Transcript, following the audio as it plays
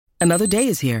Another day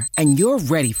is here, and you're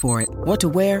ready for it. What to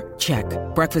wear? Check.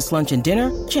 Breakfast, lunch, and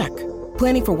dinner? Check.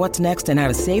 Planning for what's next and how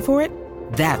to save for it?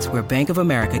 That's where Bank of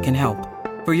America can help.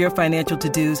 For your financial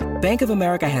to-dos, Bank of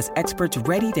America has experts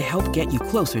ready to help get you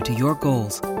closer to your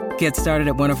goals. Get started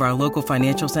at one of our local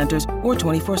financial centers or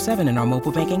 24/7 in our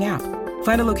mobile banking app.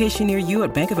 Find a location near you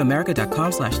at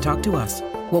bankofamerica.com/talktous.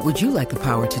 What would you like the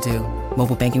power to do?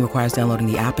 Mobile banking requires downloading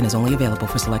the app and is only available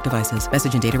for select devices.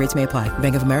 Message and data rates may apply.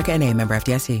 Bank of America N.A., member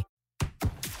FDIC.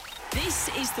 This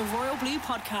is the Royal Blue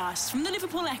Podcast from the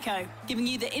Liverpool Echo, giving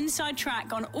you the inside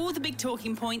track on all the big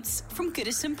talking points from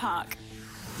Goodison Park.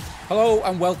 Hello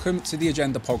and welcome to the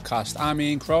Agenda Podcast. I'm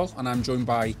Ian Kroll and I'm joined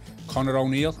by Conor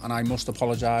O'Neill, and I must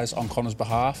apologise on Conor's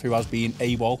behalf, who has been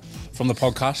AWOL from the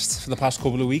podcast for the past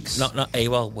couple of weeks. Not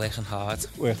AWOL, working hard.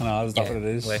 Working hard, is that what it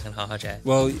is? Working hard, yeah.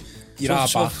 Well, you are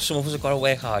back. Some of us have got to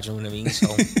work hard, you know what I mean?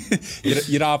 So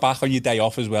you are back on your day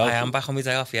off as well. I am back on my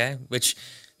day off, yeah, which,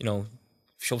 you know,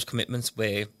 shows commitment.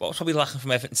 What was probably lacking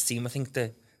from Everton's team, I think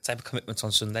the type of commitment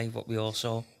on Sunday, what we all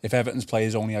saw. If Everton's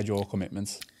players only had your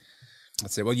commitment.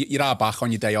 That's it. Well, you are back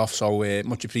on your day off, so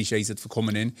much appreciated for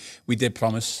coming in. We did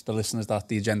promise the listeners that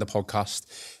the Agenda Podcast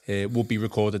would be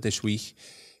recorded this week.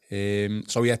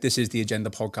 So yeah, this is the Agenda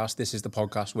Podcast. This is the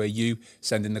podcast where you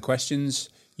send in the questions,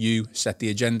 you set the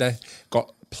agenda.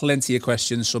 Got plenty of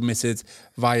questions submitted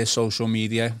via social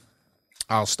media.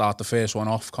 I'll start the first one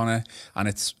off, Conor, and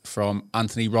it's from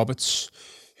Anthony Roberts,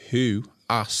 who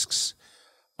asks,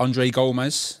 Andre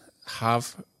Gomez,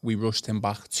 have we rushed him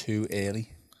back too early?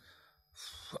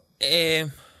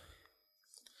 It's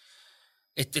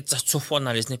a tough one,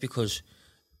 that, isn't it? Because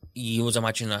you would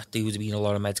imagine that there would have been a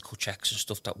lot of medical checks and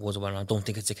stuff that would have went on. I don't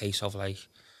think it's a case of, like,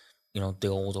 you know, the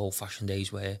old-fashioned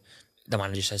days where the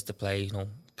manager says to play, you know,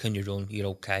 can you run? You're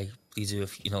okay. These are,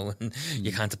 you know, and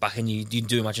you can't back. And you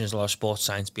do imagine there's a lot of sports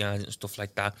science behind it and stuff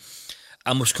like that.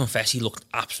 I must confess, he looked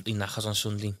absolutely knackered on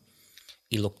Sunday.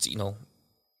 He looked, you know,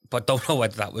 but don't know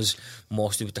whether that was more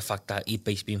to do with the fact that he'd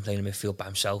basically been playing in midfield by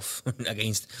himself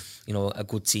against, you know, a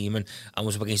good team and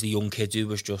was up against a young kid who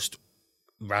was just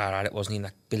right at it, wasn't he?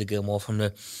 Like Billy Gilmore from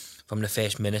the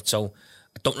first minute. So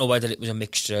I don't know whether it was a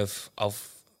mixture of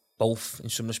both in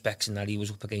some respects, in that he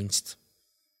was up against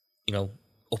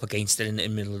it in the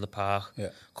middle of the park,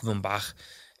 coming back.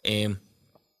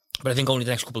 But I think only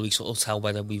the next couple of weeks will tell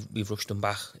whether we've rushed them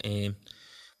back,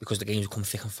 because the games will come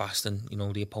thick and fast, and you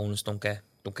know the opponents don't get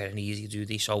any easier, do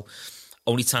they? So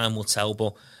only time will tell.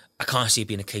 But I can't see it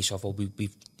being a case of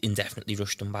we've indefinitely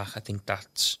rushed them back. I think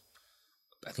that's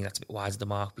a bit wide of the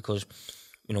mark, because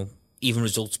you know even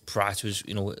results prior to his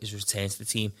return to the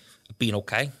team have been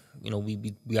okay. You know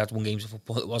we had won games of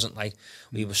football. It wasn't like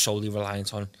we were solely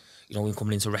reliant on him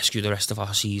coming in to rescue the rest of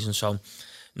our season. So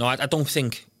no, I don't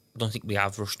think we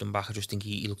have rushed him back. I just think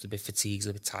he looked a bit fatigued, a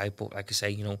little bit tired. But like I say,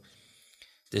 you know,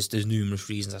 there's numerous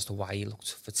reasons as to why he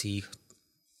looked fatigued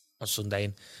on Sunday,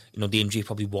 and you know the injury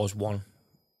probably was one,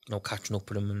 you know, catching up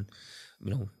with him, and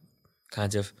you know,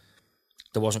 kind of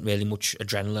there wasn't really much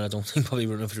adrenaline, I don't think, probably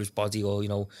running through his body, or you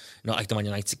know, not like the Man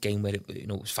United game where it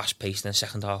was fast paced. In the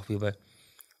second half, we were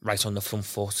right on the front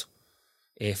foot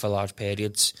for large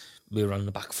periods. We were on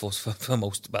the back foot for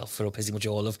pretty much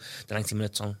all of the 90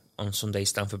 minutes on Sunday,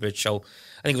 Stamford Bridge. So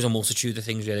I think it was a multitude of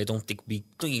things, really. I don't think you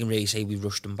can really say we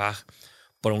rushed him back,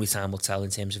 but only time will tell in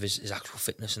terms of his actual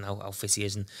fitness and how fit he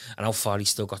is, and how far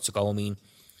he's still got to go. I mean,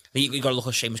 you got to look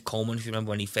at Seamus Coleman, if you remember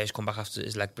when he first come back after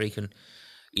his leg break, and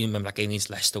you remember that game against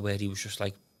Leicester where he was just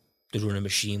like the running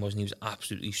machine, wasn't he? He was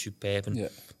absolutely superb and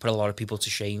put a lot of people to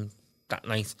shame that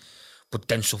night, but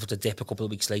then suffered a dip a couple of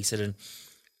weeks later, and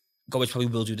Gomez probably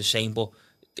will do the same, but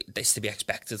it's to be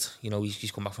expected. You know,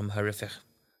 he's come back from a horrific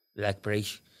leg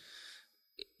break.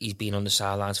 He's been on the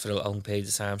sidelines for a long period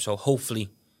of time, so hopefully,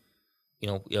 you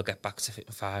know, he'll get back to fit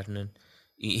and firing, and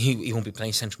he won't be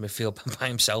playing central midfield by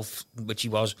himself, which he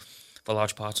was for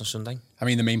large parts on Sunday. I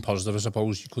mean, the main positive, I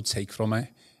suppose, you could take from it,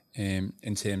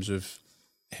 in terms of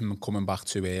him coming back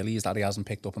too early, is that he hasn't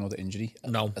picked up another injury.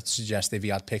 No. That suggests if he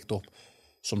had picked up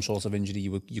some sort of injury,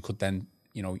 you could then,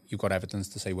 you know, you've got evidence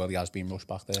to say, well, he has been rushed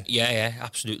back there. Yeah,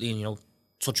 absolutely. And, you know,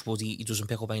 touch wood, he doesn't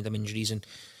pick up any of them injuries. And,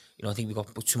 you know, I think we've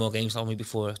got 2 more games now, maybe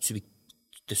before the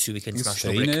 2-week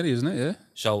international break. It's early, isn't it? Yeah.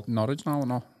 So Norwich now or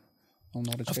no?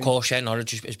 Norwich of game? course, yeah,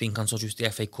 Norwich has been cancelled due to the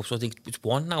FA Cup. So I think it's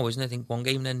 1 now, isn't it? I think 1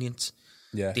 game, then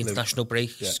the international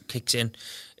break kicks in.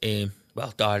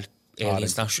 Well, early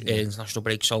international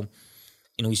break. So,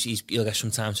 you know, he'll get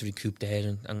some time to recoup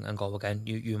there and go again,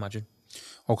 you imagine.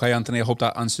 Okay, Anthony, I hope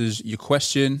that answers your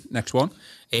question. Next one.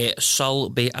 Sol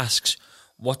B asks,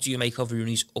 what do you make of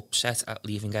Rooney's upset at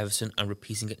leaving Everton and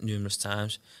repeating it numerous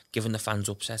times, given the fans'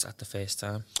 upset at the first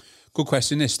time? Good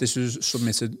question. This was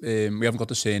submitted. We haven't got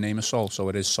the surname of Sol, so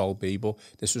it is Sol B. But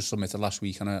this was submitted last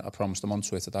week, and I promised them on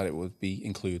Twitter that it would be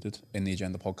included in the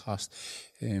Agenda podcast.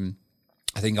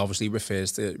 I think obviously it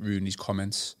refers to Rooney's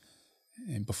comments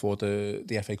before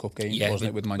the FA Cup game, wasn't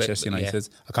it, with Manchester United?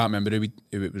 Yeah. I can't remember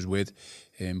who it was with,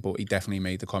 but he definitely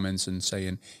made the comments and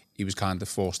saying he was kind of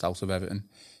forced out of Everton.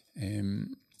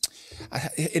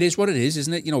 It is what it is,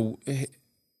 isn't it? You know,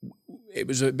 it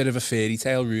was a bit of a fairy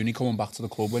tale, Rooney coming back to the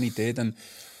club when he did, and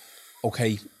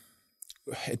okay,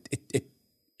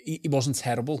 it wasn't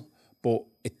terrible, but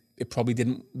it probably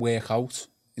didn't work out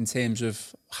in terms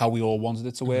of how we all wanted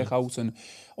it to work out, and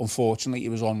unfortunately it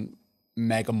was on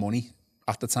mega money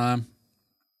at the time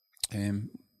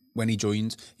when he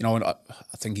joined. You know, and I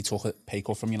think he took a pay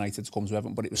cut from United to come to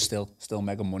Everton, but it was still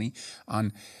mega money,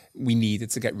 and we needed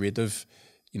to get rid of,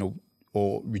 you know,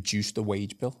 or reduce the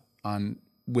wage bill. And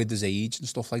with his age and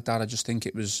stuff like that, I just think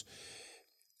it was,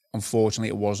 unfortunately,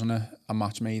 it wasn't a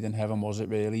match made in heaven, was it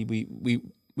really?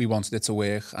 We wanted it to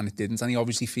work and it didn't, and he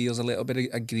obviously feels a little bit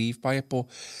aggrieved by it, but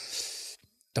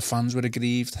the fans were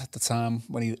aggrieved at the time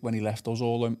when he left us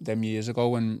all them years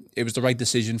ago, and it was the right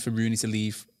decision for Rooney to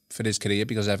leave for his career,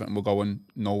 because Everton were going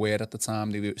nowhere at the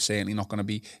time. They were certainly not going to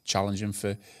be challenging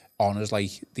for honours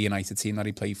like the United team that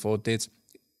he played for did.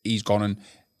 He's gone and,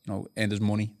 you know, earned his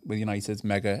money with United,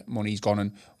 mega money. He's gone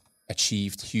and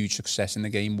achieved huge success in the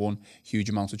game, won huge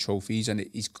amounts of trophies, and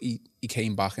he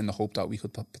came back in the hope that we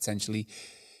could potentially,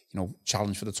 you know,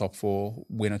 challenge for the top four,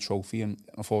 win a trophy, and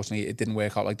unfortunately it didn't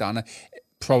work out like that. And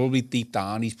probably deep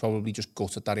down, he's probably just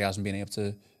gutted that he hasn't been able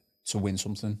to win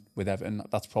something with Everton.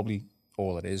 That's probably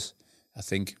all it is, I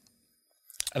think.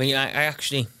 I mean, I've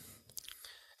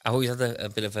always had a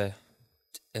bit of a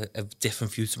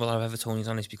different view to a lot of Evertonians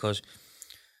on this, because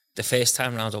the first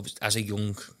time round, as a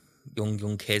young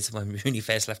kid, when Rooney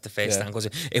first left the first stand, because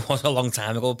it was a long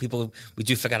time ago. We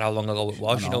do forget how long ago it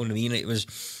was. You know what I mean? It was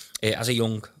as a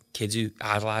young kid who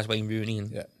idolised Wayne Rooney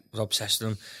and was obsessed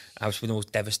with him. I was the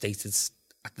most devastated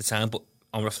at the time, but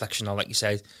on reflection now, like you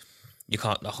said, you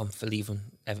can't knock him for leaving,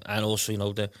 and also, you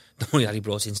know, the money that he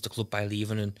brought into the club by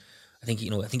leaving, and I think he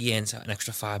earned an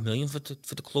extra $5 million for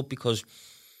the club, because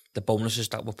the bonuses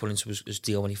that were put into his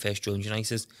deal when he first joined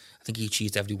United, I think he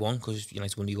achieved every one, because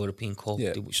United won the European Cup.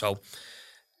 Yeah. So,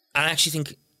 and I actually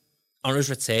think on his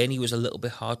return he was a little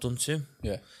bit hard done to.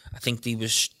 Yeah, I think there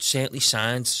was certainly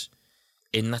signs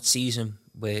in that season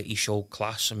where he showed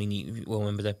class. I mean, you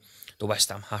remember the West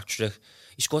Ham hat-trick.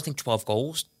 He scored, I think, 12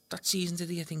 goals that season, did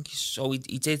he? I think so.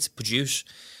 He did produce.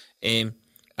 I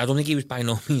don't think he was by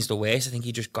no means the worst. I think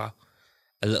he just got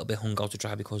a little bit hung out to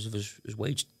dry because of his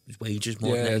wages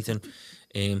more than anything.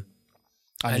 And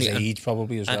his age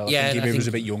probably as well. I think if he was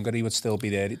a bit younger, he would still be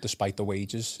there despite the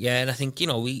wages. Yeah, and I think, you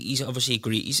know, he's obviously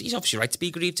aggrieved. He's obviously right to be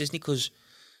aggrieved, isn't he? Because,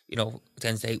 you know, at the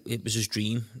end of the day, it was his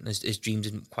dream, and his dream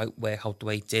didn't quite work out the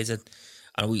way it did. And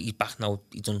I know he's back now.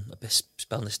 He's done a bit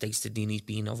spell in the States, didn't he? And he's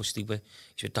been obviously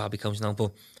he's with Derby County now,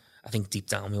 but I think deep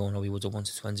down we all know he would have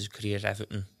wanted to end his career at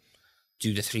Everton,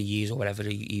 do the 3 years or whatever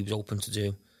he was open to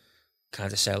do,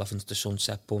 kind of sail off into the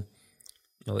sunset, but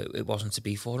you know, it wasn't to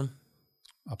be for him.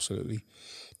 Absolutely.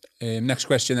 Next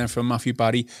question then from Matthew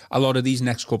Barry. A lot of these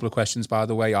next couple of questions, by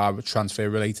the way, are transfer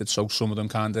related, so some of them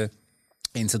kind of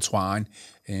intertwine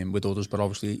with others, but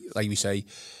obviously, like we say,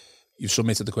 you've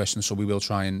submitted the questions, so we will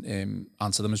try and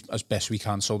answer them as best we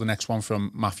can. So the next one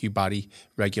from Matthew Barry,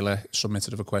 regular,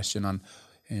 submitted of a question, and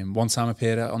one-time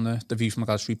appearer on the View from the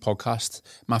Gallery podcast.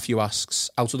 Matthew asks,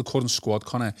 out of the current squad,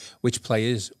 Connor, which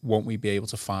players won't we be able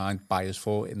to find buyers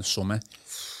for in the summer?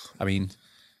 I mean,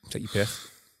 take your pick.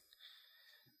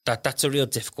 That's a real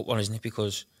difficult one, isn't it?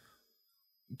 Because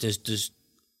there's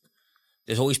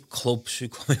always clubs who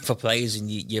come in for players,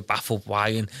 and you're baffled why,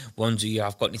 and wonder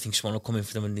I've got anything someone will come in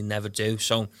for them, and they never do.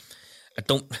 So I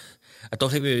don't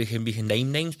think we can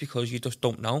name names, because you just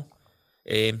don't know.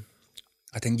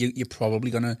 I think you're probably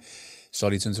going to,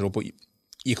 sorry to interrupt, but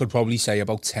you could probably say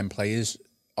about 10 players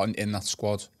in that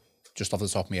squad, just off the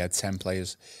top of my head, 10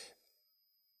 players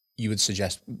you would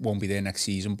suggest won't be there next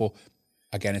season. But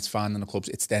again, it's fine in the clubs.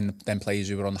 It's then players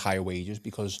who are on higher wages,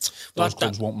 because those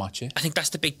clubs won't match it. I think that's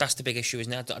the big issue,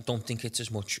 isn't it? I don't think it's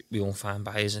as much we won't find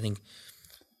buyers. I think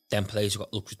them players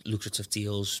have got lucrative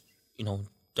deals, you know,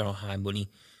 they're on high money.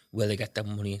 Will they get their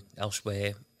money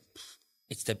elsewhere?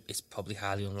 It's probably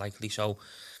highly unlikely. So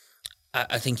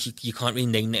I think you can't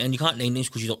really name it, and you can't name names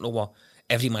because you don't know what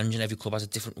every manager and every club has a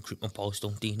different recruitment policy,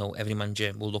 don't they? You know, every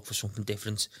manager will look for something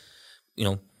different. You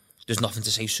know, there's nothing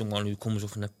to say someone who comes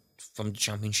up from the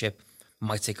Championship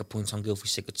might take a point on Gylfi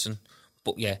Sigurdsson,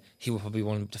 but yeah, he will probably be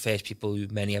one of the first people who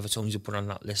many Evertonians will put on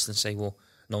that list and say, well,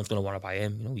 no one's going to want to buy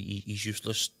him. You know, he's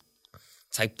useless.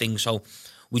 type thing. So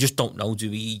we just don't know,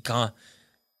 do we? You can't.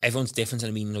 Everyone's different.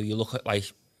 And I mean, you know, you look at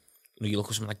you look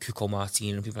at someone like Cuco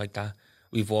Martin and people like that.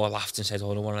 We've all laughed and said,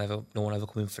 "Oh, no one ever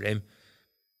come in for him."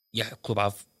 Yeah,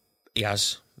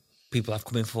 people have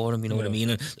come in for him. You know what I mean?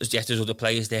 And there's other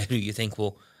players there who you think,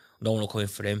 well, no one will come in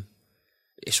for him.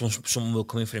 Someone will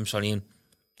come in for him, sorry, and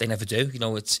they never do. You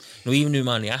know, it's even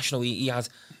Rooney Ash. You know, he had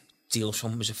deals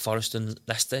from Forest and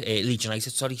Leicester, Leeds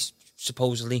United,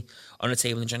 supposedly on the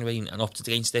table in January and opted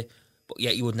against it. But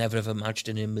yet you would never have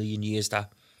imagined in a million years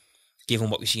that, given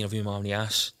what we've seen of Rooney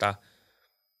Ash, that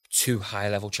two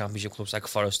high-level championship clubs like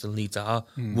Forest and Leeds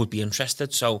would be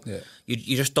interested. So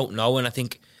you just don't know, and I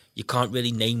think you can't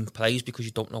really name players because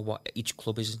you don't know what each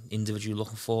club is individually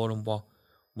looking for and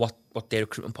what their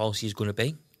recruitment policy is going to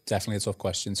be. Definitely a tough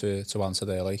question to answer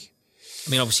there. Like, I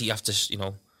mean, obviously you have to, you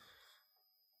know,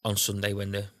 on Sunday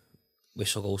when the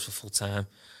whistle goes for full time,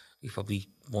 you probably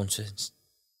want to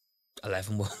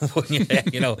 11, wouldn't you?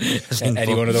 You know,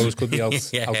 any one of those could be out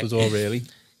the door, really.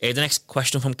 The next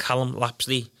question from Callum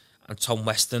Lapsley and Tom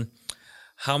Weston.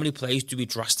 How many players do we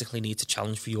drastically need to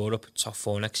challenge for Europe, top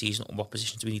 4 next season, and what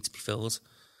positions do we need to be filled?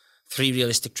 3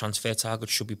 realistic transfer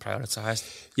targets should be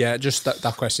prioritised. Yeah, just that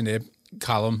question there.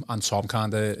 Callum and Tom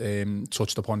kind of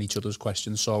touched upon each other's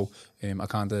questions, so I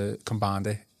kind of combined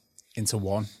it into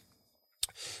one.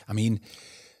 I mean,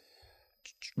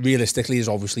 realistically is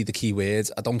obviously the key word.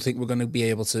 I don't think we're going to be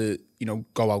able to, you know,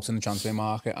 go out in the transfer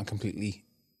market and completely,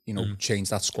 you know, change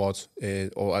that squad,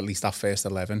 or at least that first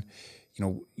 11. You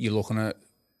know, you're looking at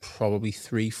probably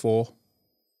 3-4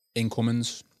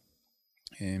 incomings,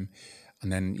 and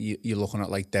then you're looking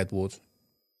at like Deadwood,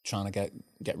 trying to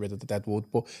get rid of the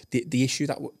Deadwood. But the issue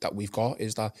that we've got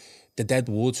is that the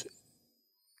Deadwood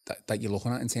that you're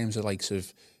looking at in terms of like sort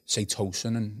of say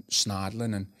Tosin and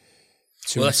Snardlin and.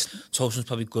 Tosin's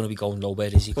probably going to be going nowhere,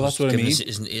 is he? Well, that's what I mean.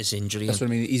 His injury. That's what I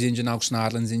mean. He's injured now.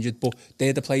 Snardlin's injured, but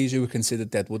they're the players who were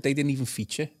considered Deadwood. They didn't even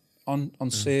feature on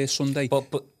Sunday.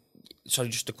 But sorry,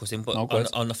 just to cut in. But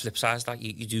on the flip side, that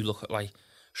you do look at like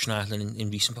Snardlin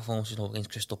in recent performances, you know, against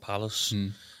Crystal Palace,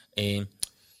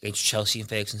 against Chelsea in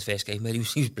Ferguson's first game, where he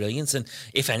was brilliant. And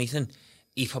if anything,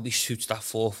 he probably suits that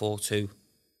 4-4-2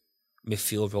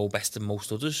 midfield role best than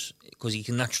most others because he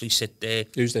can naturally sit there.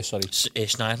 Who's this? Sorry,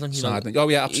 Snardlin. Snardlin. Oh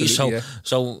yeah, absolutely.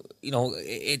 So you know,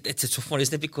 it's a tough one,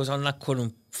 isn't it? Because on that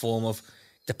current form of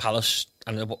the Palace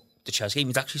and the Chelsea game,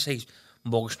 you'd actually say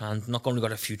Morgan Snardlin not only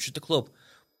got a future at the club,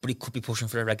 but he could be pushing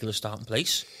for a regular starting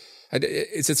place.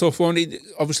 It's a tough one.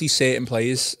 Obviously, certain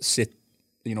players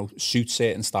suit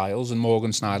certain styles, and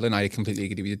Morgan Snardlin, I completely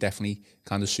agree with you, definitely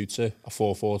kind of suits a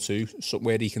 4-4-2, so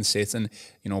where he can sit and,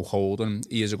 you know, hold, and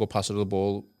he is a good passer of the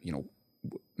ball, you know,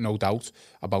 no doubt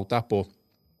about that, but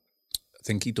I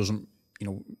think he doesn't, you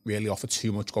know, really offer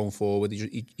too much going forward.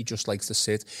 He just likes to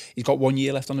sit. He's got 1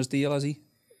 year left on his deal, has he?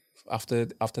 After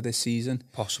this season?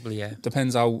 Possibly, yeah.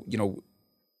 Depends how, you know,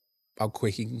 how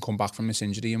quick he can come back from this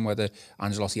injury and whether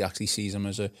Ancelotti actually sees him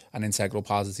as an integral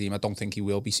part of the team. I don't think he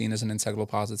will be seen as an integral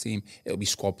part of the team. It'll be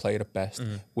squad player at best.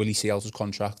 Will he see out his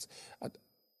contract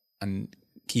and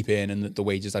keep earning the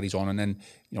wages that he's on, and then,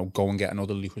 you know, go and get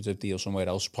another lucrative deal somewhere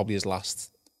else, probably his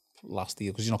last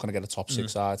deal, because he's not going to get a top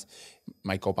 6 side.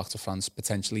 Might go back to France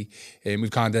potentially. We've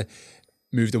kind of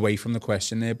moved away from the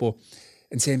question there, but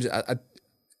in terms of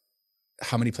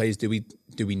how many players do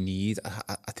we need,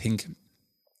 I think,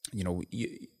 you know,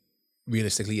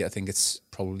 realistically, I think it's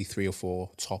probably 3 or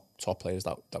 4 top players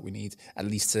that we need, at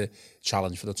least to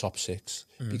challenge for the top 6.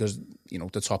 Because, you know,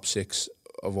 the top 6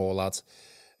 of all lads,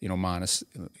 you know, minus,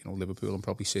 you know, Liverpool and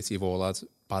probably City, have all had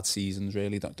bad seasons,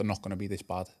 really. They're not going to be this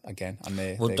bad again. And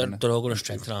they're all going to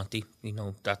strengthen, aren't they? You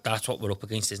know, that's what we're up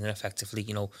against, isn't it, effectively?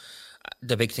 You know,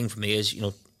 the big thing for me is, you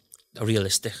know,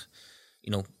 realistic.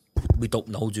 You know, we don't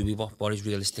know, do we, what is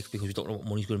realistic, because we don't know what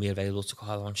money's going to be available to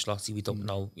Carlo Ancelotti. We don't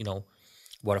know, you know,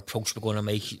 what approach we're going to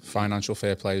make. Financial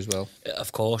fair play as well.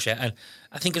 Of course, yeah. And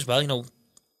I think as well, you know,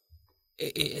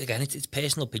 again, it's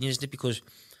personal opinion, isn't it? Because,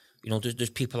 you know, there's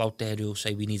people out there who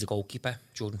say we need a goalkeeper.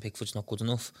 Jordan Pickford's not good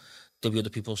enough. There'll be other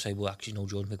people who say, well, actually, no,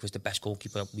 Jordan Pickford's the best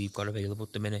goalkeeper we've got available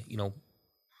at the minute. You know,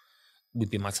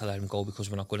 we'd be mad to let him go because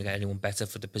we're not going to get anyone better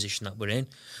for the position that we're in.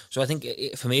 So I think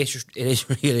for me, it is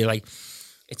really like,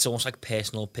 it's almost like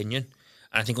personal opinion.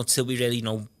 And I think until we really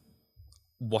know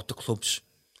what the club's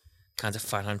kind of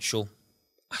financial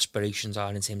aspirations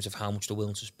are in terms of how much they're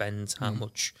willing to spend, how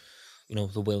much, you know,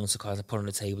 they're willing to kind of put on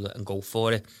the table and go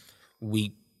for it,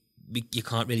 you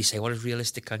can't really say what is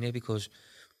realistic, can you? Because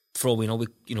for all we know,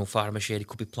 Farah Mashiri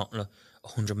could be plotting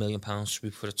 £100 million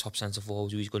for the top centre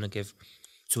forward who he's going to give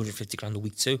 250 grand a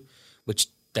week to, which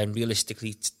then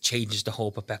realistically changes the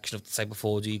whole perfection of the type of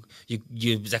forward you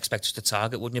expect us to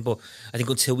target, wouldn't you? But I think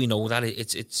until we know that,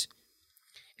 it's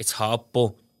hard.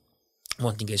 But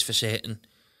one thing is for certain,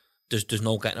 there's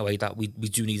no getting away that we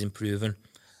do need improving,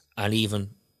 and even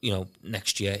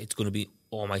next year it's going to be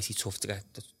almighty tough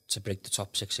to break the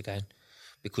top 6 again,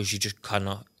 because you just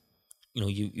cannot.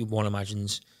 You one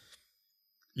imagines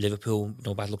Liverpool,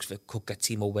 no bad looks for it, could get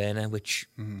Timo Werner, which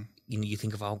you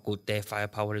think of how good their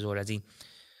firepower is already.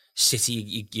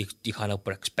 City, you can't help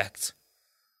but expect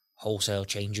wholesale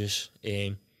changes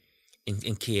in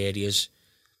key areas.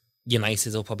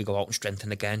 United will probably go out and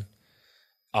strengthen again.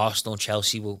 Arsenal,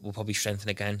 Chelsea will probably strengthen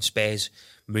again. Spurs,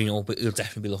 Mourinho, but he'll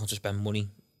definitely be looking to spend money.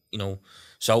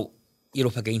 So you're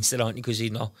up against it, aren't you? Because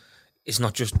it's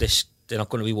not just this. They're not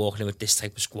going to be walking in with this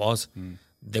type of squad.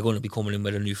 They're going to be coming in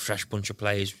with a new, fresh bunch of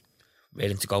players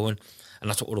ready to go in, and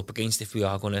that's what we're up against if we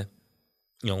are going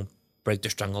to, break the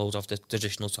stranglehold of the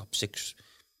traditional top 6,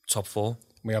 top 4.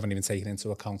 We haven't even taken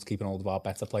into account keeping all of our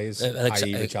better players, i.e.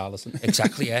 Richarlison.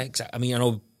 Exactly, yeah. I mean, I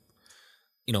know,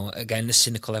 again, the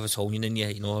cynical Evertonian in you,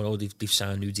 I know they've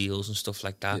signed new deals and stuff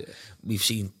like that. Yeah. We've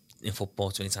seen in football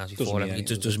 20 times before. It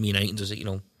doesn't mean anything, does it?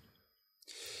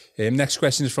 Next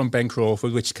question is from Ben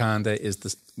Crawford, which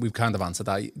we've kind of answered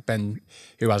that. Ben,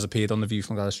 who has appeared on The View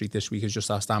from Gather Street this week, has just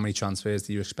asked how many transfers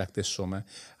do you expect this summer,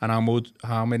 and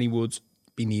how many would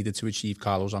be needed to achieve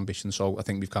Carlo's ambition. So I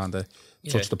think we've kind of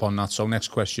touched upon that. So next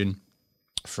question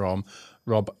from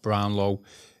Rob Brownlow.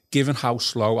 Given how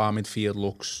slow our midfield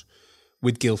looks,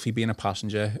 with Gylfi being a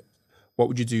passenger, what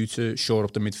would you do to shore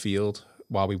up the midfield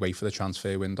while we wait for the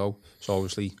transfer window? So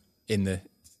obviously in the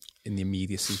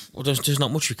immediacy. Well, there's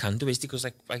not much we can do, is there? Because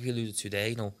like you alluded to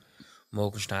there,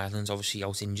 Morgan Schneiderlin's obviously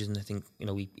out injured, and I think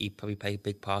he probably played a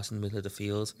big part in the middle of the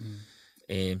field.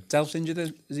 Delph's injured,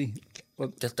 is he?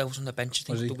 Delph was on the bench,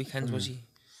 I think, the weekend, was he?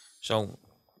 So,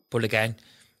 but again,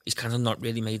 he's kind of not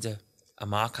really made a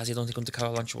mark, has he? I don't think under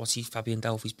Carlo Ancelotti, Fabian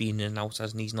Delph, he's been in and out,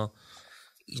 hasn't he?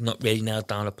 He's not really nailed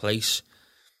down a place.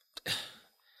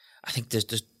 I think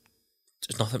there's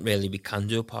nothing really we can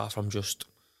do apart from just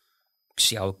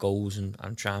see how it goes and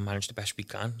try and manage the best we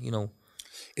can,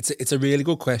 It's a really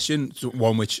good question,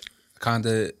 one which I kind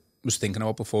of was thinking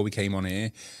about before we came on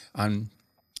here, and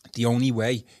the only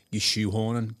way you're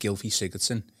shoehorning Gylfi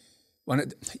Sigurdsson,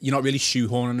 you're not really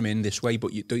shoehorning him in this way,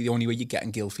 but the only way you're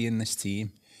getting Gylfi in this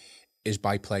team is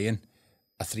by playing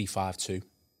a 3-5-2.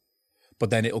 But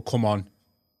then it'll come on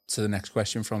to the next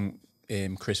question from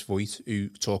Chris Voigt, who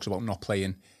talks about not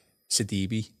playing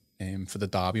Sidibe for the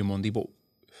derby on Monday. But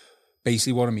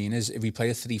basically what I mean is, if we play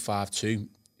a 3-5-2,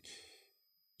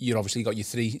 you've obviously got your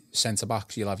 3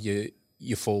 centre-backs, you'll have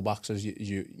your full-backs as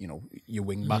your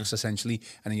wing-backs essentially,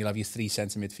 and then you'll have your 3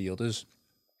 centre midfielders.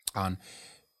 And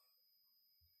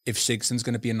if Sigurdsson's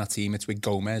going to be in that team, it's with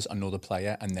Gomez, another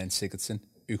player, and then Sigurdsson,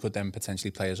 who could then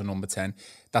potentially play as a number 10.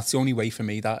 That's the only way for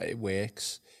me that it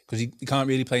works, because he can't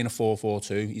really play in a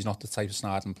 4-4-2. He's not the type of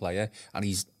Snarden player, and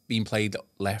he's been played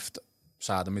left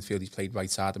side of midfield, he's played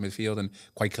right side of midfield, and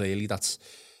quite clearly that's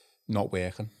not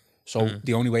working. So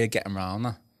the only way of getting around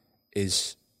that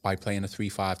is by playing a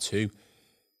 3-5-2,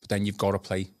 but then you've got to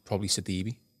play probably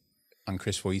Sidibe. And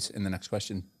Chris Voigt in the next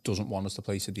question doesn't want us to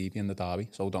play Sidibe in the derby,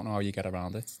 so I don't know how you get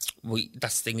around it. Well,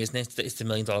 that's the thing, isn't it? It's the $1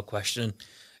 million question.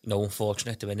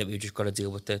 Unfortunately, at the minute, we've just got to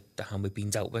deal with the hand we've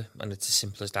been dealt with, and it's as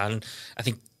simple as that. And I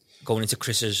think going into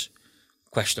Chris's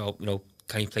question of,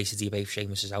 can you play Sidibe if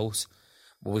Seamus is out?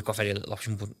 Well, we've got very little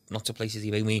option but not to play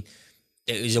Sidibe. I mean,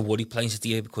 it is a worry playing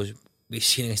Sidibe because we've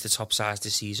seen against the top sides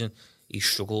this season, he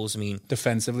struggles. I mean,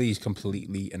 defensively, he's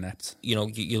completely inept. You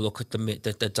look at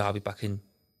the derby back in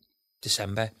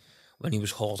December when he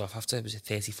was hauled off after, was it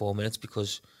 34 minutes,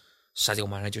 because Sadio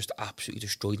Mane just absolutely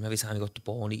destroyed him every time he got the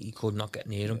ball, and he could not get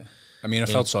near him. Yeah. I mean, I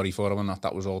felt sorry for him, and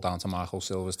that was all down to Marco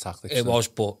Silva's tactics. It was,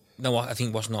 but no, I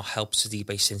think what's not helped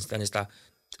Sidibe since then is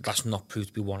that's not proved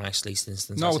to be one isolated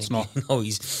instance. No, it's not.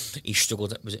 He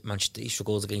struggled. Was it Manchester? He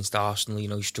struggled against Arsenal.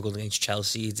 He struggled against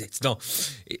Chelsea. It's not.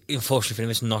 Unfortunately for him,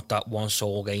 it's not that one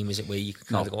sole game, is it? Where you can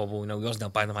kind of go, well, he wasn't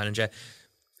out by the manager.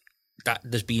 That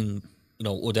there's been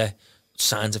other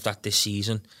signs of that this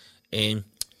season.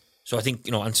 So I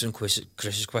think answering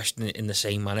Chris's question in the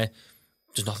same manner,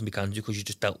 there's nothing we can do because you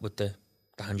just dealt with the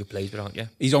hand you played with, aren't you?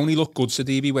 He's only looked good,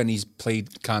 Sidibe, when he's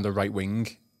played kind of right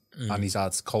wing, and he's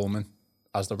had Coleman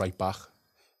as the right back.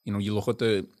 You look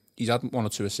at he's had 1 or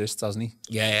 2 assists, hasn't he?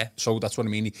 Yeah. So that's what I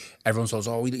mean. Everyone says,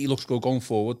 he looks good going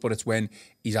forward, but it's when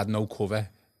he's had no cover.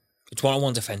 It's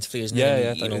 1-on-1 defensively, isn't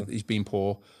it? Yeah, he's been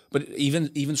poor. But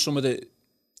even some of the,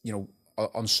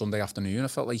 on Sunday afternoon, I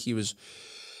felt like he was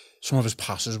some of his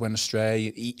passes went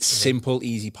astray. Simple,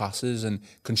 easy passes and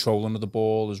controlling of the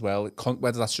ball as well.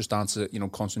 Whether that's just down to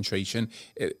concentration,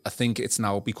 I think it's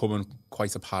now becoming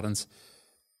quite apparent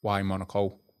why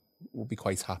Monaco will be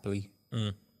quite happily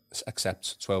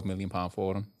accept £12 million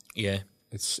for him. Yeah,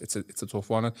 it's a tough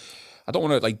one. I don't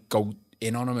want to go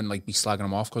in on him and be slagging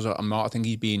him off because I'm not. I think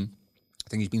he's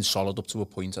been solid up to a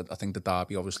point. I think the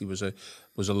derby obviously was a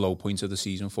low point of the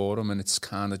season for him, and it's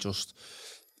kind of just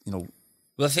Well,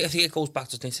 I think it goes back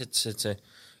to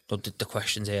the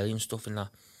questions earlier and stuff, and that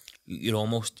you're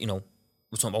almost we're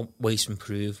talking about ways to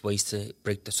improve, ways to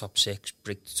break the top 6,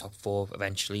 break the top 4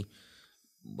 eventually,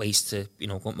 ways to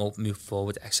move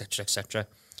forward, etc., etc.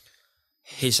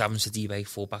 His having Sidibe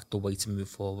full back the way to move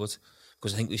forward,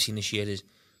 because I think we've seen this year is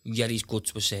he's good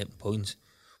to a certain point,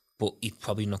 but he's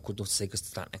probably not good enough to take us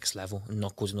to that next level, and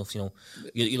not good enough.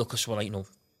 You look at someone like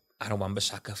Aaron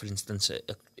Wan-Bissaka, for instance,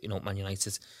 at Man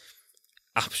United,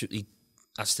 absolutely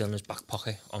that's still in his back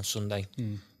pocket on Sunday.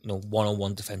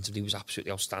 One-on-one defensively was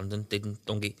absolutely outstanding.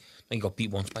 He got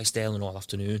beat once by Sterling all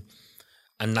afternoon.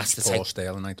 And that's the type.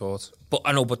 Sterling, I thought. But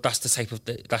I know, but that's the type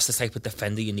of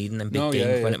defender you need in them big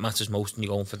games when it matters most, and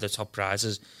you're going for the top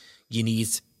prizes. You need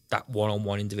that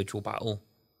one-on-one individual battle.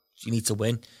 You need to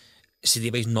win.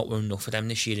 Sidibe's not won enough for them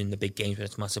this year in the big games when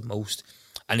it's mattered most.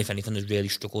 And if anything, has really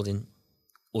struggled in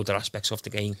other aspects of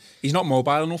the game. He's not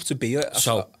mobile enough to be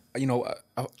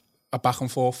a back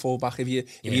and forth full back. If you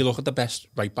look at the best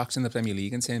right backs in the Premier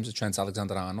League in terms of Trent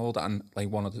Alexander-Arnold and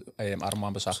one of Aaron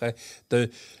Wan-Bissaka, they're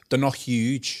not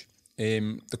huge.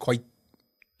 They're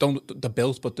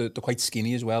built, but they're quite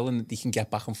skinny as well, and they can get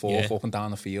back and forth up and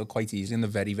down the field quite easily, and they're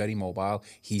very, very mobile.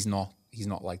 He's not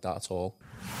like that at all.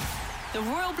 The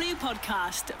Royal Blue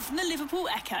Podcast from the Liverpool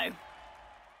Echo.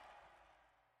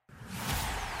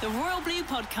 The Royal Blue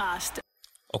Podcast.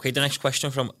 Okay, the next question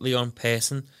from Leon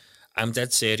Pearson. I'm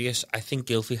dead serious. I think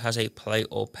Gylfi has a play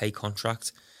or pay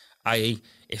contract, i.e.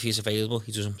 if he's available,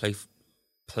 he doesn't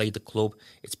play the club,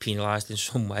 it's penalised in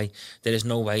some way. There is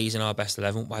no way he's in our best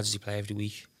 11. Why does he play every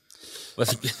week?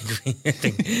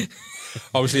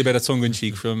 Obviously a bit of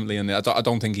tongue-in-cheek from Leon there. I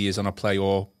don't think he is on a play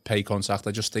or pay contract.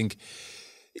 I just think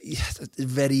there's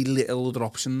very little other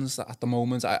options at the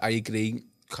moment. I agree,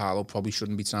 Carlo probably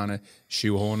shouldn't be trying to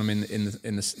shoehorn him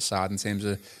in the side in terms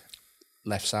of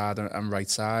left side and right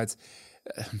side.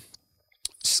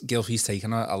 Gylfi's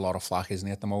taking a lot of flack, isn't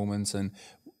he, at the moment, and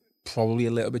probably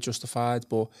a little bit justified,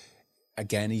 but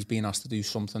again, he's being asked to do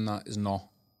something that is not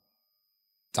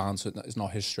is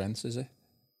not his strength, is it?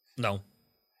 No.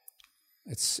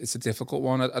 It's a difficult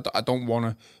one. I don't want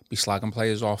to be slagging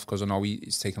players off because I know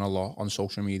he's taken a lot on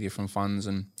social media from fans,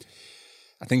 and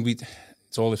I think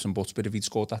it's all ifs and buts, but if he'd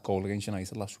scored that goal against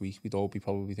United last week, we'd all be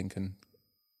probably thinking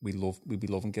we'd be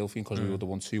loving Gylfi because we were the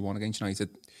 1-2-1 against United.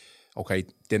 Okay,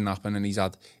 didn't happen, and he's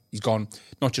gone,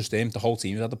 not just him, the whole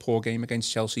team has had a poor game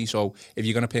against Chelsea. So if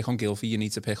you're going to pick on Gylfi, you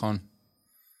need to pick on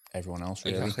everyone else,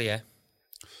 really. Exactly, yeah.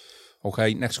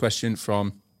 Okay, next question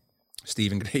from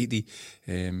Stephen Grady,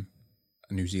 a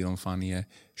New Zealand fan here.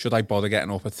 Should I bother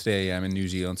getting up at 3 a.m. in New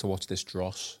Zealand to watch this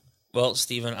dross? Well,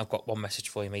 Stephen, I've got one message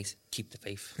for you, mate. Keep the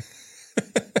faith.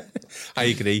 I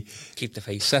agree. Keep the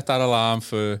faith. Set that alarm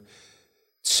for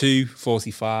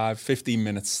 2:45, 15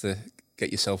 minutes to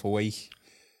get yourself awake.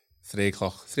 3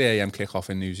 a.m.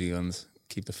 kick-off in New Zealand.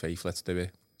 Keep the faith, let's do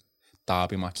it.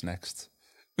 Derby match next.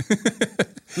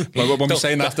 Like what I'm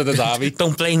saying after the derby.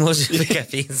 Don't blame us for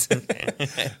getting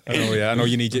I know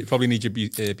you probably need your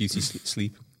beauty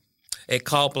sleep.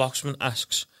 Carl Bloxman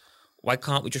asks, why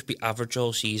can't we just be average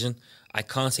all season? I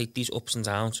can't take these ups and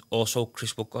downs. Also,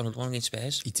 Chris Wood got another one against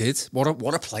Spurs. He did. What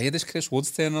a player this Chris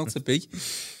Wood's turned out to be.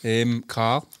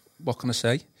 Carl, what can I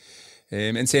say?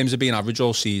 In terms of being average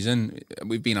all season,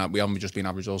 we haven't just been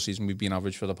average all season. We've been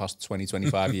average for the past 20,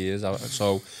 25 years.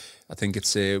 So I think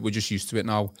it's we're just used to it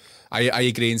now. I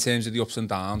agree in terms of the ups and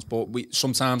downs, but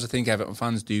sometimes I think Everton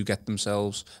fans do let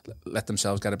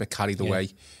themselves get a bit carried away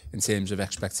in terms of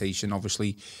expectation.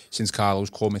 Obviously, since Carlo's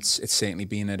come, it's certainly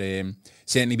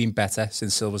been better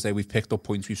since Silver's Day. We've picked up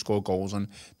points, we've scored goals, and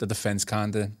the defence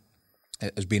kind of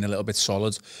has been a little bit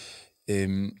solid.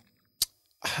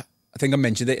 I think I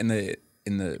mentioned it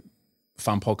in the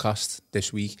fan podcast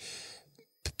this week.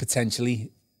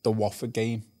 Potentially, the Watford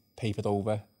game papered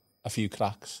over a few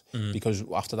cracks because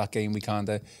after that game, we kind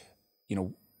of,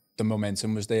 the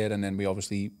momentum was there, and then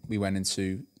we went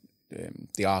into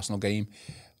the Arsenal game,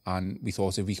 and we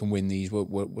thought if we can win these,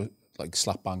 we're like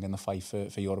slap bang in the fight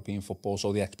for European football.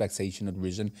 So the expectation had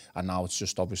risen, and now it's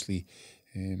just obviously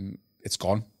it's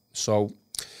gone. So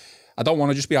I don't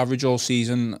want to just be average all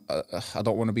season. I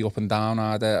don't want to be up and down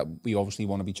either. We obviously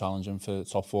want to be challenging for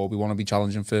top 4. We want to be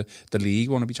challenging for the league.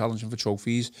 We want to be challenging for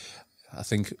trophies. I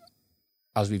think,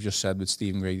 as we've just said with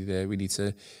Stephen Grady there, we need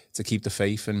to keep the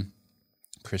faith, and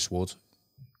Chris Wood,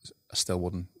 I still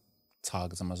wouldn't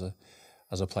target him as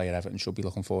a player Everton should be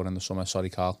looking for in the summer. Sorry,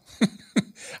 Carl.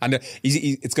 And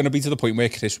it's going to be to the point where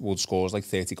Chris Wood scores like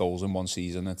 30 goals in one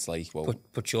season. It's like, well...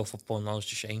 Put your football knowledge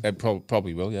to shame. It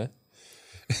probably will, yeah.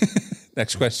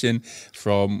 Next question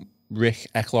from Rick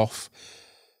Eckloff.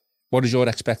 What is your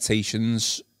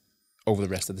expectations over the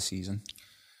rest of the season?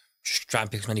 Just try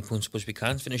and pick as many points up as we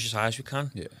can, finish as high as we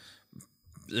can. Yeah.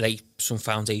 Lay some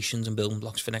foundations and building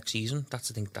blocks for next season. I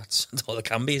think that's all it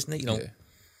can be, isn't it?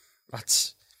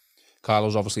 That's...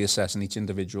 Carlo's obviously assessing each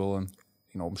individual, and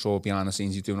I'm sure behind the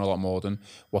scenes he's doing a lot more than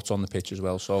what's on the pitch as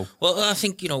well. So, well, I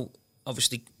think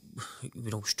obviously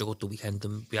we struggled the weekend,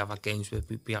 and we have had games where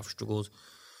we have struggled.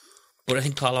 But I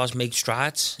think Carlo has made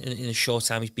strides in a short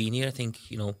time he's been here. I think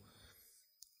you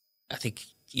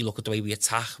look at the way we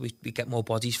attack, we get more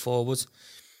bodies forward.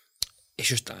 It's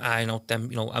just I mean,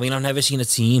 I've never seen a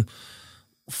team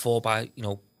fall by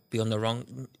be on the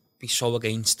wrong, be so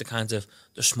against the kind of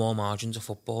the small margins of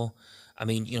football. I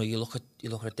mean, you look at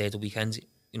it there the weekend.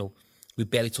 We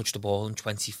barely touched the ball in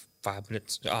 25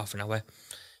 minutes, half an hour.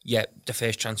 Yet the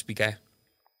first chance we get,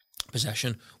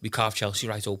 possession, we carve Chelsea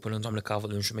right open, and Dominic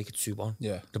Calvert-Lewin should make it 2-1.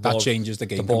 Yeah, that changes the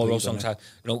game. The ball rolls alongside.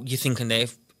 You're thinking there,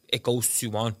 if it goes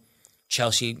 2-1,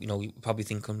 Chelsea, you're probably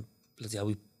thinking, bloody hell,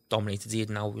 we dominated here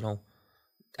now.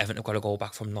 Everton have got to go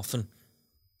back from nothing.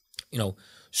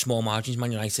 Small margins.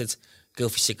 Man United,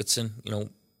 Gylfi Sigurdsson.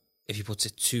 If he puts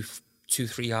it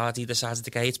 2-3 yards either side of the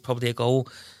gate, it's probably a goal.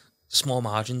 Small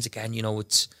margins again.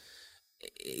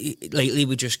 Lately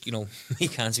we just he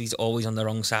can't see he's always on the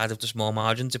wrong side of the small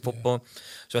margins of football.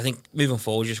 So I think moving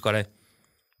forward, you just got to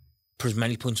put as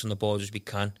many points on the board as we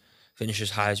can, finish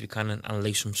as high as we can, and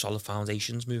lay some solid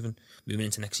foundations moving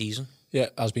into next season. Yeah,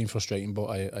 it has been frustrating, but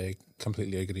I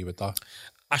completely agree with that.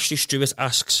 Ashley Stewart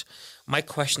asks, my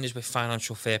question is with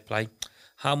financial fair play,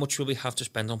 how much will we have to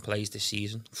spend on players this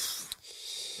season?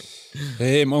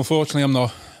 Unfortunately, I'm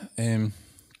not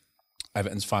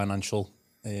Everton's financial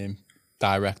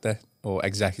director or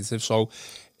executive, so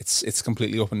it's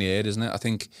completely up in the air, isn't it? I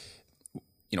think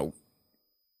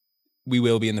we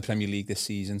will be in the Premier League this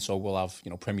season, so we'll have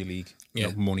Premier League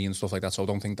money and stuff like that. So I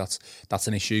don't think that's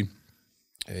an issue.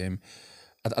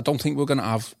 I don't think we're going to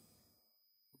have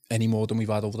any more than we've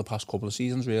had over the past couple of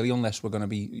seasons, really, unless we're going to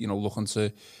be looking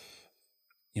to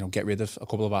get rid of a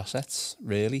couple of assets.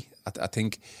 Really, I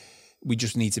think we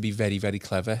just need to be very, very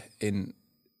clever in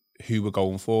who we're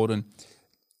going for, and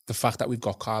the fact that we've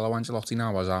got Carlo Ancelotti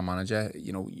now as our manager,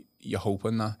 you're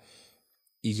hoping that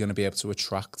he's going to be able to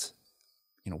attract,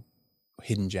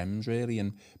 hidden gems, really,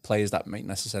 and players that might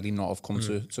necessarily not have come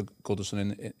to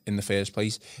Goodison in the first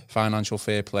place. Financial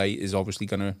fair play is obviously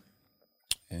going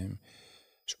to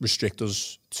restrict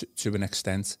us to an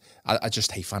extent. I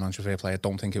just hate financial fair play. I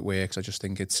don't think it works. I just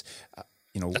think it's,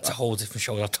 that's a whole different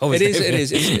show. It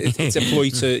is. It's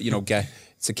employed to, get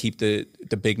to keep the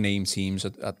big name teams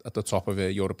at the top of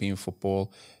European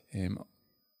football.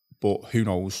 But who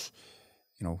knows?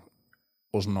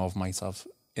 Us and Nov might have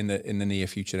in the near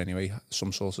future anyway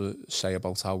some sort of say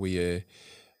about how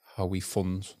we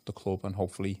fund the club, and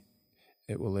hopefully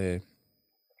it will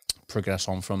progress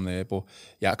on from there. But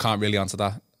yeah, I can't really answer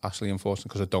that, Ashley, unfortunately,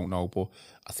 because I don't know. But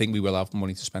I think we will have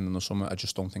money to spend in the summer. I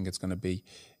just don't think it's going to be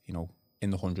in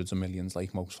the hundreds of millions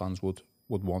like most fans would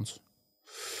want.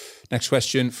 Next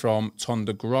question from Ton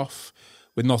de Groff.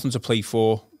 With nothing to play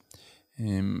for,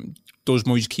 does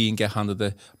Moise Kean get handed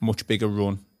a much bigger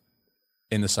run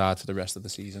in the side for the rest of the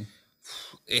season?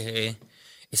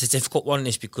 It's a difficult one,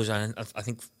 this, because I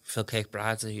think Phil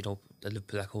Kirkbride, the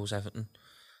Liverpool Echo's Everton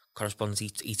correspondent,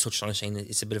 he touched on it, saying that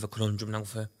it's a bit of a conundrum now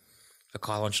for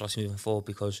Carlo Ancelotti moving forward,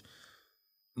 because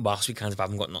whilst we kind of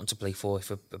haven't got nothing to play for, if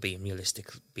we're being realistic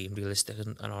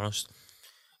and honest,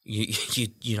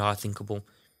 you are thinkable.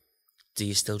 Do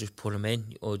you still just put him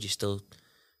in, or do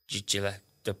you let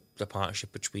the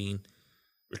partnership between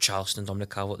Richarlison and Dominic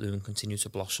Calvert-Lewin continue to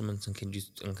blossom and continue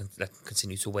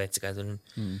to work together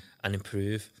and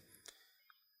improve?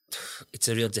 It's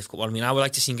a real difficult one. I mean, I would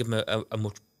like to see him give him a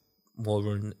much more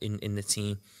run in the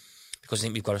team, because I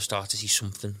think we've got to start to see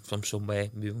something from somewhere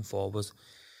moving forward.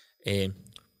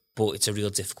 But it's a real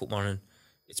difficult one, and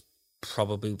it's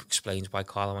probably explains why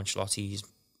Carlo Ancelotti is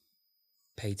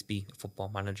paid to be a football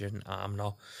manager and I'm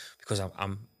not, because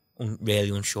I'm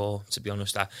really unsure, to be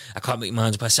honest. I can't make my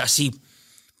mind up. I see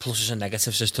pluses and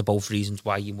negatives as to both reasons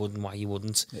why you would and why you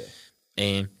wouldn't.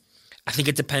 Yeah. I I think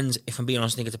it depends, if I'm being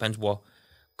honest, I think it depends what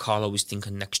Carlo is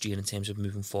thinking next year in terms of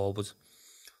moving forward.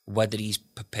 Whether he's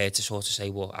prepared to sort of say,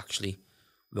 well, actually,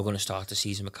 we're going to start the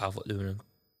season with Calvert-Lewin and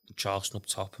Charleston up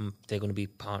top and they're going to be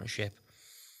partnership,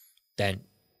 then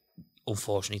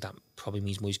unfortunately that probably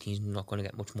means Moise Keane's not going to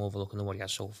get much more of a look than what he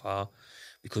has so far,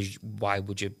 because why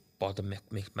would you bother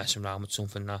messing around with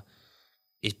something that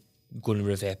is going to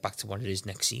revert back to what it is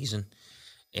next season?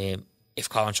 If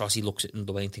Carl Ancelotti looks at it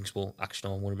the way and thinks, well, actually,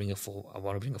 no, I want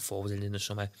to bring it forward in the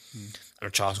summer,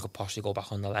 and Charleston could possibly go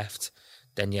back on the left,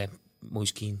 then yeah,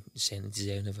 Moise Keane is certainly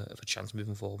deserving of a chance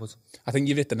moving forward. I think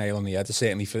you've hit the nail on the head,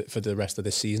 certainly for the rest of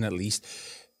this season at least.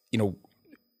 You know,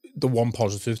 the one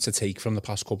positive to take from the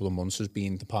past couple of months has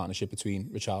been the partnership between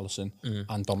Richarlison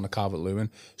and Dominic Calvert-Lewin.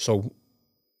 So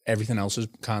everything else has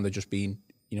kind of just been,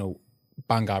 you know,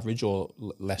 bang average or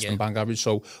less than bang average.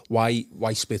 So why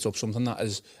split up something that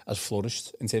has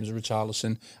flourished in terms of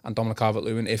Richarlison and Dominic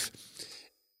Calvert-Lewin? If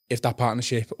that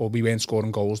partnership, or we weren't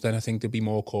scoring goals, then I think there'd be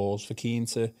more calls for Keane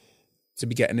to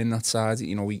be getting in that side.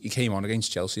 You know, he came on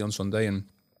against Chelsea on Sunday and,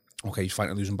 okay, he's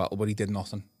fighting a losing battle, but he did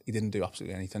nothing. He didn't do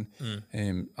absolutely anything.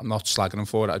 I'm not slagging him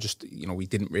for it. I just, you know, we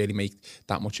didn't really make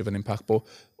that much of an impact. But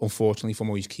unfortunately for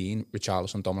Moise Keane,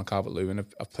 Richarlison and Dominic Calvert-Lewin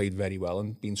have played very well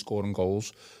and been scoring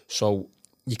goals. So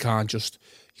you can't just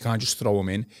throw him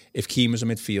in. If Keane was a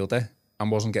midfielder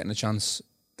and wasn't getting a chance,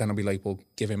 then I'll be like, well,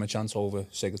 give him a chance over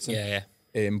Sigurdsson.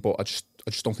 Yeah. But I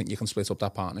just don't think you can split up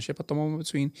that partnership at the moment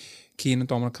between Keane and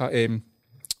Dominic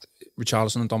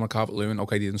Richarlison and Dominic Calvert-Lewin.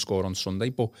 Okay, they didn't score on Sunday,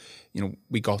 but you know,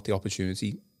 we got the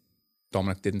opportunity.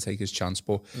 Dominic didn't take his chance,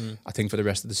 but I think for the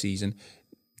rest of the season,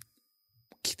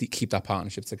 keep that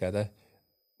partnership together,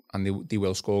 and they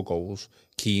will score goals.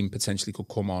 Keane potentially could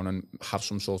come on and have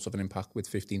some sort of an impact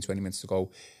with 15-20 minutes to go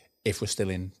if we're still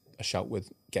in a shout with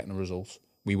getting a result.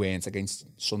 We weren't against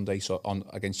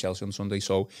Chelsea on Sunday,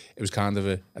 so it was kind of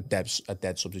a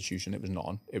dead substitution. It was not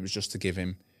on. It was just to give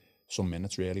him some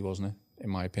minutes, really, wasn't it? In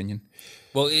my opinion.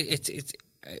 Well, it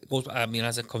goes. I mean,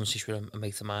 as a conversation with a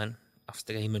mate of mine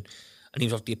after the game, and he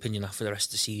was of the opinion that for the rest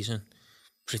of the season,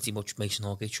 pretty much Mason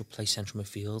Holgate should play central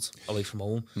midfield away from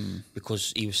home,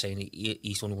 because he was saying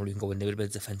he's the only one who can go in there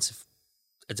with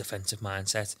a defensive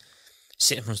mindset,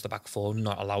 sit in front of the back four, and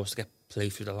not allow us to get play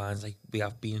through the lines like we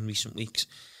have been in recent weeks.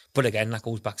 But again, that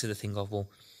goes back to the thing of, well,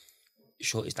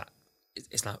 sure,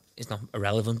 it's not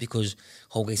irrelevant, because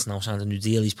Holgate's now signed a new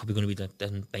deal. He's probably going to be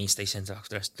the mainstay centre after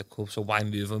the rest of the club. So why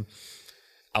move him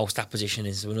out that position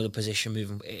into another position? Move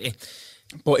him.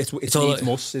 But it's needs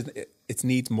must. Isn't it? It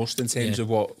needs must in terms of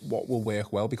what will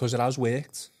work well, because it has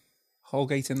worked.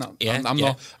 Holgate in that. Yeah,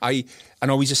 not. I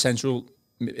know he's a central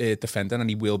defender, and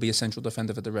he will be a central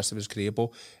defender for the rest of his career. But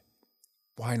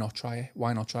why not try it?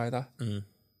 Why not try that?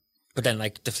 But then,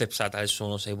 like, the flip side, is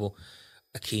someone will say, well,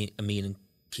 Amin and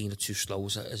Keane are too slow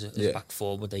as a back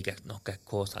four, would they not get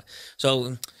caught?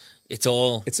 So it's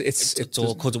all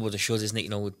all could have, would have, should, isn't it? You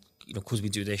know, could we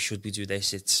do this? Should we do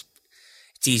this? It's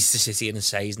easy to sit here and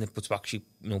say, isn't it? But to actually,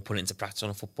 put it into practice on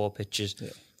a football pitch is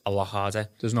a lot harder.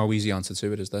 There's no easy answer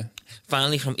to it, is there?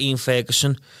 Finally, from Ian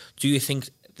Ferguson, do you think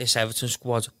this Everton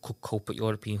squad could cope with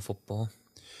European football?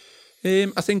 I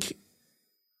think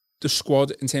the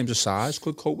squad, in terms of size,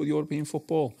 could cope with European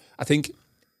football. I think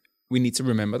we need to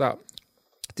remember that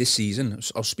this season,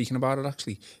 I was speaking about it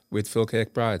actually with Phil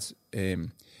Kirkbride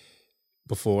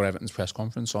before Everton's press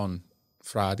conference on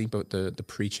Friday, but the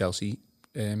pre-Chelsea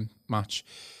match.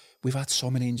 We've had so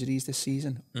many injuries this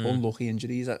season, unlucky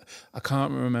injuries. I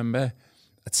can't remember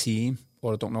a team,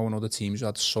 or I don't know another team who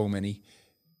had so many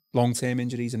long-term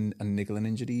injuries and niggling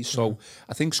injuries. So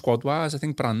I think squad-wise, I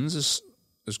think Brands has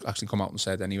actually come out and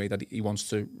said anyway that he wants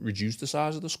to reduce the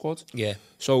size of the squad. Yeah.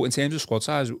 So in terms of squad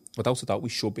size, without a doubt, we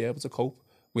should be able to cope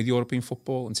with European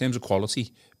football. In terms of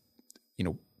quality,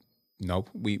 no,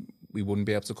 we wouldn't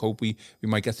be able to cope. We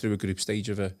might get through a group stage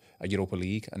of a Europa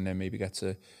League and then maybe get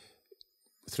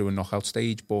through a knockout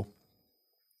stage. But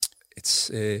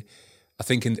it's, I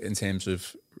think in terms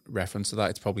of reference to that,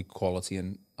 it's probably quality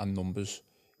and numbers.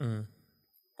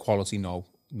 Quality, no.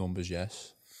 Numbers,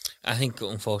 yes. I think,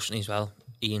 unfortunately, as well,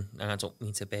 Ian, and I don't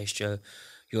mean to burst your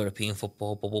European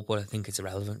football bubble, but I think it's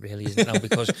irrelevant, really, isn't it now?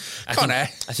 Because I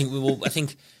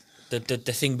think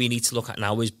the thing we need to look at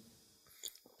now is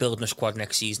building a squad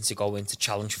next season to go in to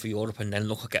challenge for Europe, and then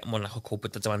look at getting one that could cope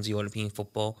with the demands of European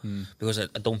football. Because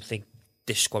I don't think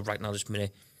this squad right now, this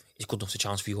minute, is good enough to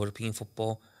challenge for European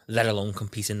football, let alone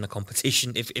compete in the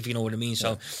competition, if you know what I mean.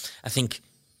 So I think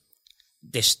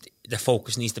the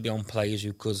focus needs to be on players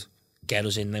who could get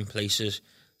us in them places,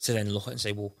 to then look at and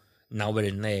say, well, now we're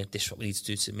in there, this is what we need to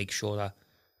do to make sure that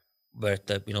we're at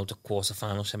the quarter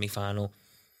final, semi final,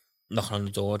 knocking on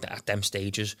the door at them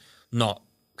stages, not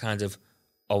kind of,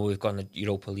 oh, we've got a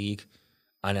Europa League,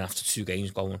 and then after 2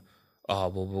 games going, oh,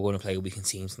 well, we're going to play a weekend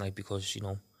team tonight because, you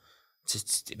know,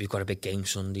 we've got a big game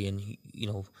Sunday, and, you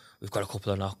know, we've got a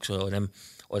couple of knocks, or then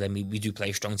we do play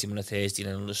a strong team on a Thursday,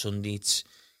 and then on a Sunday it's,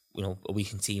 you know, a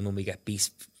weekend team, and we get beat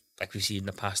like we've seen in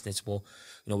the past, and it's more,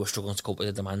 you know, we're struggling to cope with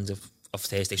the demands of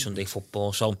Thursday, Sunday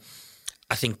football. So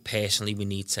I think personally we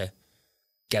need to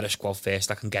get a squad first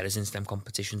that can get us into them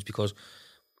competitions, because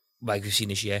like we've seen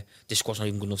this year, this squad's not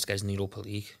even good enough to get us in the Europa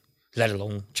League, let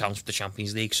alone challenge for the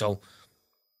Champions League. So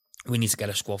we need to get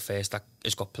a squad first that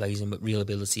has got players in with real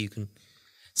ability who can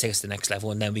take us to the next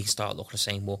level, and then we can start looking at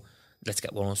saying, well, let's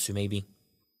get 1 or 2 maybe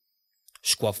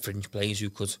squad fringe players who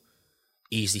could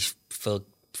easily fill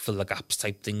the gaps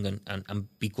type thing,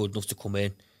 and be good enough to come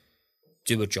in,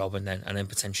 do a job, and then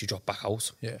potentially drop back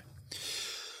out. Yeah.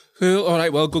 Cool. All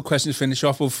right, well, good question to finish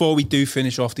off. Before we do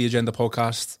finish off the Agenda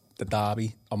podcast, the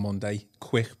derby on Monday,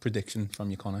 quick prediction from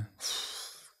you, Connor.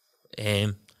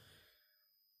 1-1.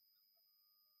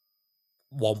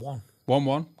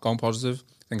 1-1, going positive.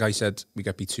 I think I said we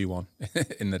get beat 2-1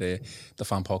 in the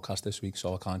fan podcast this week,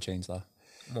 so I can't change that.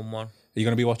 1-1. Are you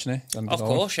going to be watching it? Of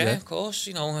course, yeah, of course.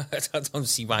 You know, I don't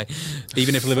see why.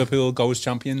 Even if Liverpool goes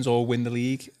champions or win the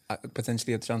league,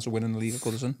 potentially a chance of winning the league at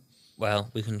Goodison? Well,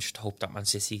 we can just hope that Man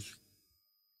City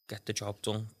get the job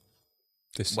done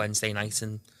this Wednesday night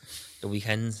and the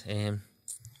weekend.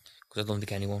 Because I don't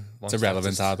think anyone wants. It's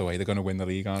irrelevant either way. They're going to win the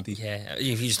league, aren't they? Yeah,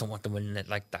 if you just don't want them winning it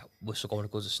like that, whistle going to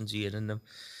Goodison's ear and them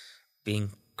being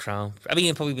crowned. I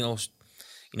mean, probably you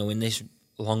know, in this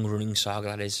long running saga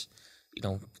that is, you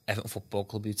know, Everton Football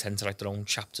Club, who tend to write their own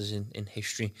chapters in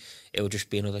history, it will just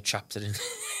be another chapter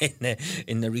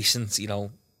in the recent, you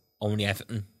know, only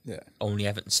Everton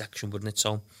section, wouldn't it?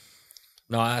 So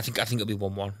no, I think it'll be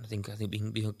 1-1. I think we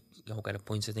can get a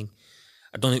point.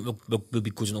 I don't think we'll be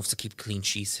good enough to keep clean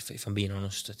sheets, if I'm being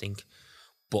honest. I think,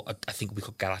 but I think we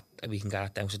can get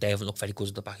it down. So they haven't looked very good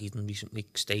at the back in recent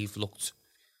weeks. They've looked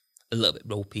a little bit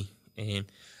ropey, and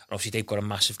obviously they've got a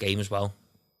massive game as well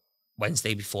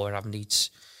Wednesday before, haven't they? It's,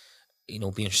 you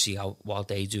know, being to see what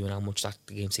they do and how much that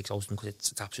the game takes out of them, because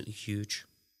it's absolutely huge.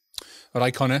 All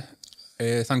right, Connor,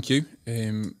 thank you.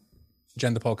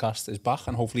 Agenda podcast is back,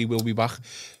 and hopefully we'll be back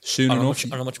soon enough.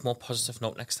 On a much more positive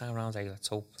note next time around, let's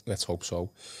hope. Let's hope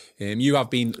so. You have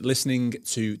been listening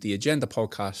to the Agenda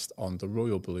podcast on the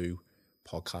Royal Blue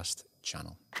podcast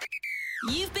channel.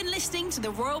 You've been listening to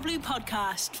the Royal Blue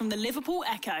podcast from the Liverpool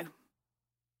Echo.